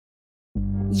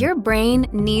Your brain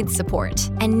needs support,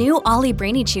 and new Ollie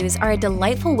Brainy Chews are a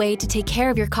delightful way to take care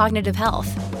of your cognitive health.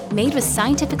 Made with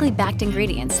scientifically backed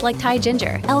ingredients like Thai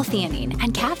ginger, L-theanine,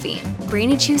 and caffeine,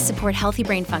 Brainy Chews support healthy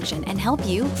brain function and help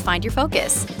you find your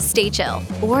focus, stay chill,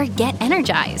 or get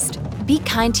energized. Be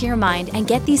kind to your mind and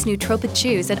get these nootropic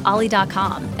chews at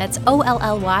ollie.com. That's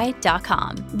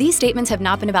OLLY.com. These statements have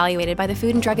not been evaluated by the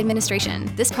Food and Drug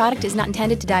Administration. This product is not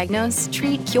intended to diagnose,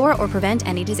 treat, cure, or prevent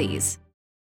any disease.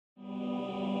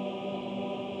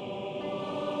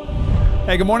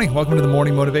 Hey, good morning. Welcome to the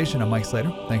Morning Motivation. I'm Mike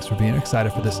Slater. Thanks for being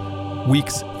excited for this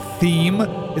week's theme.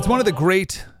 It's one of the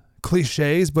great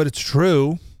cliches, but it's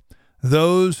true.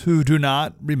 Those who do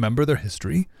not remember their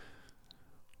history,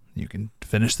 you can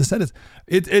finish the sentence.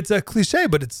 It's a cliche,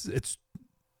 but it's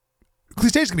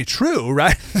cliches can be true,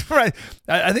 right? Right.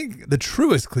 I think the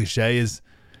truest cliche is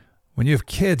when you have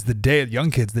kids,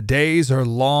 young kids, the days are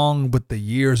long, but the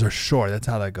years are short. That's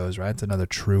how that goes, right? It's another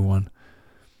true one.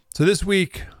 So this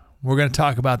week, we're going to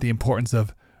talk about the importance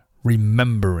of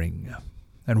remembering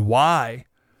and why,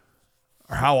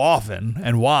 or how often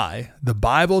and why the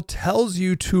Bible tells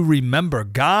you to remember.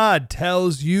 God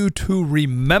tells you to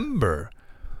remember.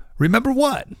 Remember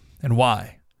what and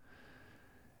why?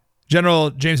 General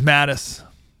James Mattis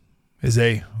is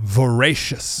a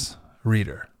voracious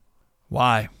reader.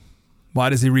 Why? Why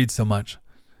does he read so much?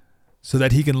 So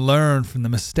that he can learn from the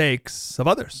mistakes of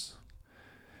others.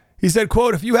 He said,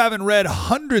 quote, "If you haven't read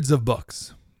hundreds of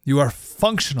books, you are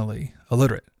functionally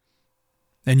illiterate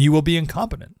and you will be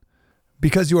incompetent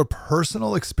because your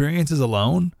personal experiences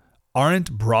alone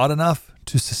aren't broad enough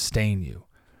to sustain you."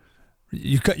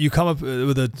 You come up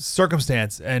with a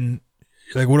circumstance and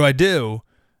you're like, what do I do?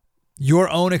 Your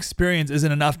own experience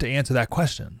isn't enough to answer that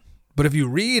question. But if you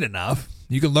read enough,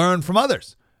 you can learn from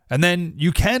others. And then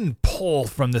you can pull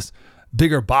from this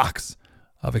bigger box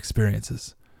of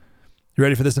experiences. You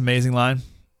ready for this amazing line?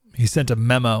 He sent a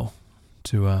memo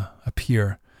to a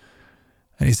peer.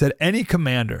 And he said, any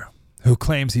commander who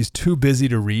claims he's too busy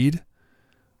to read,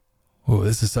 oh,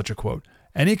 this is such a quote.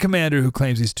 Any commander who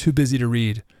claims he's too busy to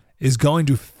read is going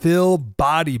to fill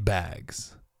body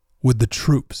bags with the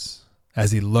troops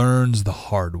as he learns the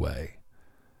hard way.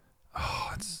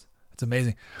 Oh, it's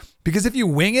amazing. Because if you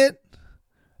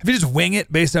just wing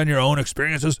it based on your own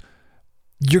experiences,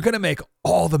 you're going to make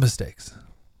all the mistakes.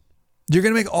 You're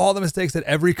going to make all the mistakes that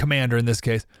every commander in this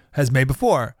case has made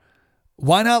before.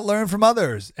 Why not learn from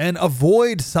others and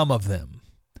avoid some of them?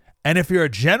 And if you're a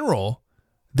general,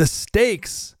 the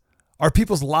stakes are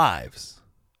people's lives.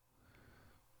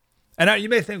 And now you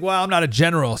may think, well, I'm not a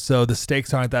general, so the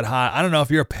stakes aren't that high. I don't know.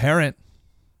 If you're a parent,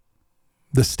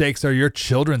 the stakes are your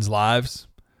children's lives,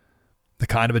 the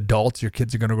kind of adults your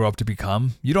kids are going to grow up to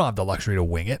become. You don't have the luxury to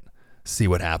wing it, see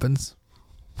what happens.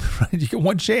 Right? You get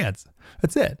one chance.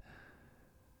 That's it.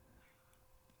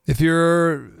 If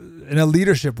you're in a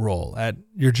leadership role at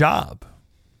your job,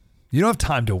 you don't have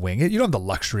time to wing it. You don't have the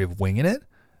luxury of winging it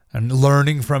and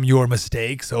learning from your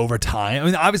mistakes over time. I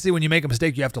mean, obviously, when you make a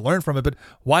mistake, you have to learn from it, but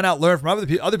why not learn from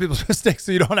other people's mistakes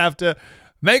so you don't have to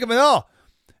make them at all?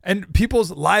 And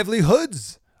people's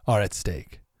livelihoods are at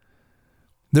stake.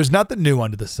 There's nothing new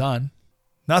under the sun.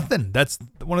 Nothing. That's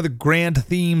one of the grand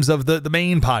themes of the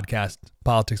main podcast,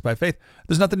 Politics by Faith.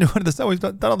 There's nothing new under the sun. We've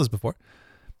done all this before.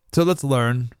 So let's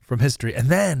learn from history. And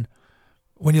then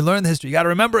when you learn the history, you got to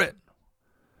remember it.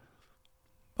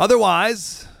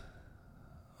 Otherwise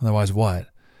what?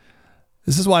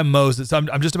 This is why Moses,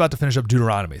 I'm just about to finish up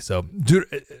Deuteronomy. So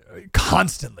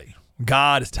constantly,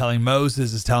 God is telling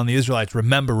Moses, is telling the Israelites,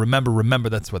 remember.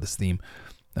 That's where this theme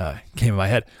came in my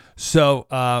head. So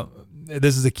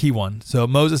this is a key one. So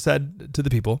Moses said to the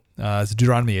people, it's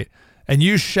Deuteronomy 8, and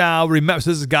you shall remember, so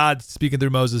this is God speaking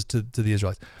through Moses to the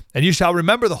Israelites, and you shall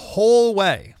remember the whole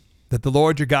way that the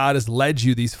Lord your God has led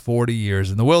you these 40 years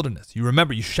in the wilderness.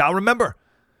 You shall remember.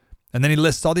 And then he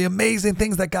lists all the amazing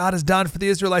things that God has done for the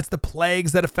Israelites, the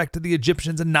plagues that affected the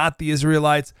Egyptians and not the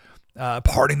Israelites,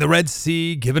 parting the Red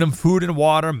Sea, giving them food and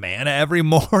water, manna every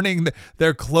morning,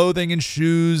 their clothing and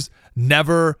shoes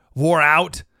never wore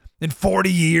out in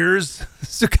 40 years.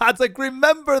 So God's like,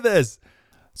 remember this.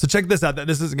 So check this out.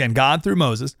 This is, again, God through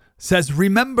Moses says,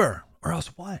 remember, or else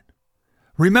what?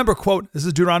 Remember, quote, this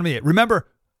is Deuteronomy 8. Remember,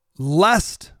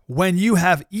 lest when you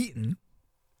have eaten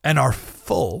and are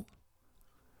full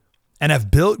and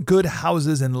have built good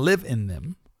houses and live in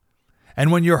them,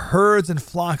 and when your herds and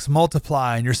flocks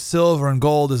multiply and your silver and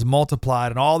gold is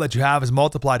multiplied and all that you have is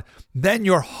multiplied, then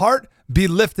your heart be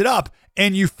lifted up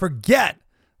and you forget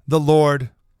the Lord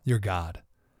your God,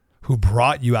 who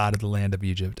brought you out of the land of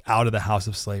Egypt, out of the house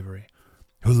of slavery.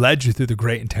 who led you through the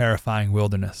great and terrifying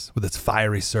wilderness with its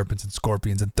fiery serpents and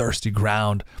scorpions and thirsty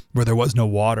ground where there was no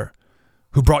water,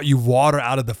 who brought you water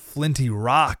out of the flinty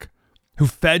rock, who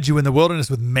fed you in the wilderness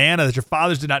with manna that your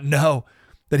fathers did not know,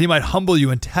 that he might humble you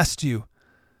and test you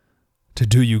to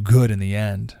do you good in the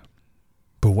end.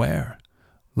 Beware,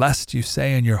 lest you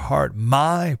say in your heart,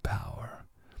 my power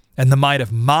and the might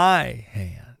of my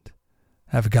hand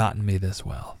have gotten me this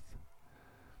wealth.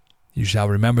 You shall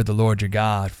remember the Lord your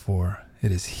God, for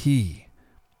it is he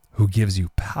who gives you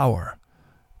power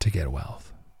to get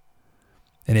wealth.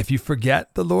 And if you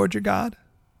forget the Lord your God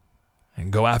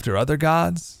and go after other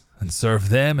gods and serve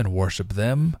them and worship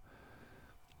them,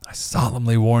 I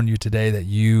solemnly warn you today that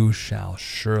you shall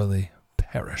surely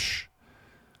perish.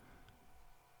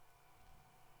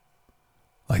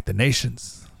 Like the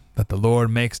nations that the Lord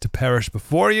makes to perish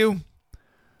before you,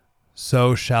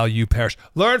 so shall you perish.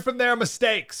 Learn from their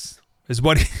mistakes, is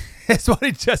what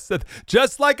he just said.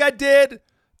 Just like I did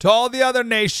to all the other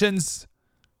nations,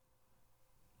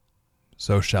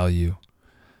 so shall you.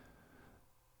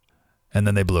 And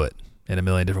then they blew it in a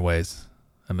million different ways,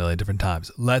 a million different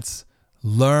times. Let's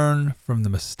learn from the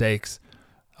mistakes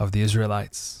of the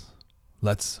Israelites.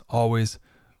 Let's always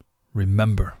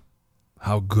remember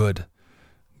how good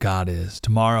God is.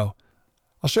 Tomorrow,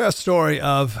 I'll share a story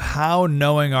of how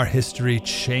knowing our history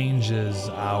changes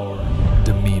our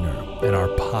demeanor and our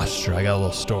posture. I got a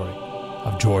little story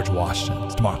of George Washington.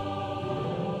 It's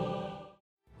tomorrow.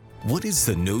 What is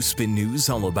the No Spin News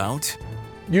all about?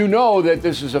 You know that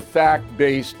this is a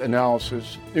fact-based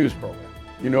analysis news program.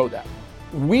 You know that.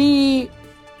 We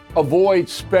avoid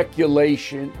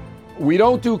speculation. We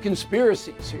don't do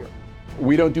conspiracies here.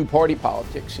 We don't do party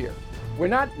politics here. We're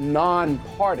not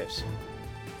nonpartisan.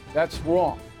 That's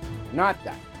wrong. Not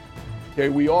that. Okay,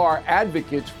 we are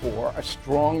advocates for a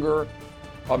stronger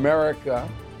America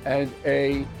and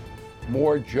a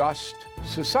more just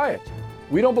society.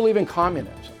 We don't believe in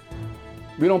communism.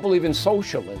 We don't believe in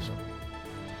socialism.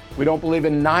 We don't believe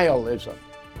in nihilism.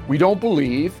 We don't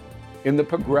believe in the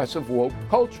progressive woke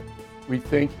culture. We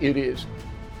think it is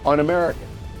un-American.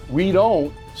 We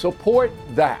don't support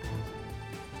that.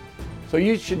 So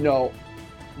you should know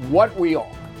what we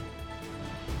are,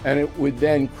 and it would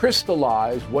then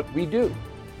crystallize what we do.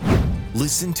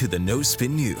 Listen to the No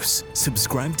Spin News.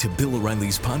 Subscribe to Bill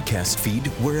O'Reilly's podcast feed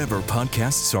wherever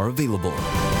podcasts are available.